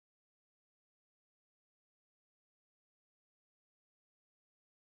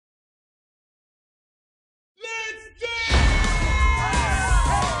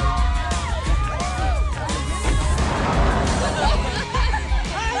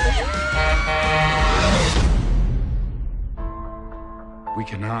We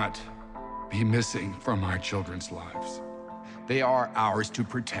cannot be missing from our children's lives. They are ours to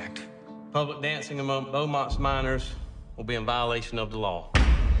protect. Public dancing among Beaumont's minors will be in violation of the law.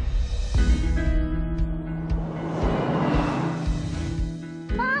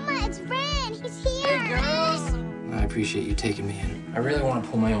 Mama, it's Ren. He's here. Hey, girls. I appreciate you taking me in. I really want to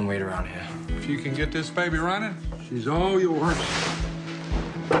pull my own weight around here. If you can get this baby running, she's all yours.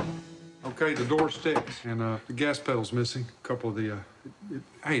 Okay, the door sticks, and the gas pedal's missing. A couple of the,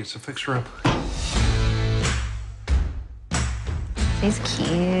 hey, it's a fixer-up. He's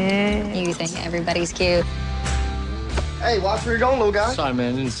cute. You think everybody's cute. Hey, watch where you're going, little guy. Sorry,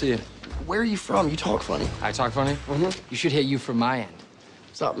 man, I didn't see it. Where are you from? You talk funny. I talk funny? Mm-hmm. You should hit you from my end.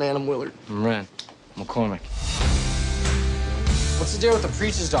 What's up, man? I'm Willard. I'm Ren. McCormick. What's the deal with the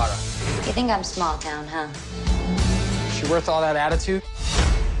preacher's daughter? You think I'm small town, huh? She worth all that attitude?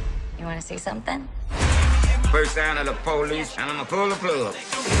 You want to see something? First down to the police, and I'ma pull the plug.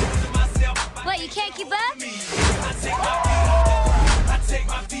 What, you can't keep up?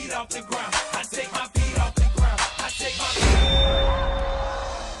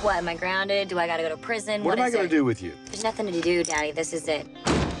 What, am I grounded? Do I gotta go to prison? What am I gonna do with you? There's nothing to do, Daddy. This is it.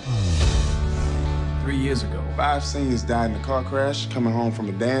 3 years ago. 5 seniors died in a car crash coming home from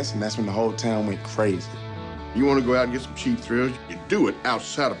a dance, and that's when the whole town went crazy. You want to go out and get some cheap thrills? You do it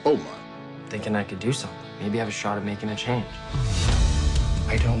outside of Beaumont. Thinking I could do something. Maybe have a shot at making a change.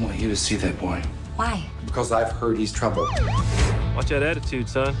 I don't want you to see that boy. Why? Because I've heard he's trouble. Watch that attitude,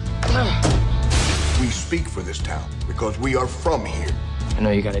 son. We speak for this town because we are from here. I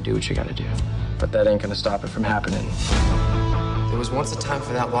know you gotta do what you gotta do, but that ain't gonna stop it from happening. There was once a time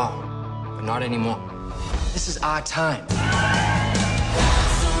for that law, but not anymore. This is our time.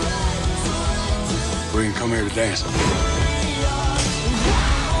 We didn't come here to dance.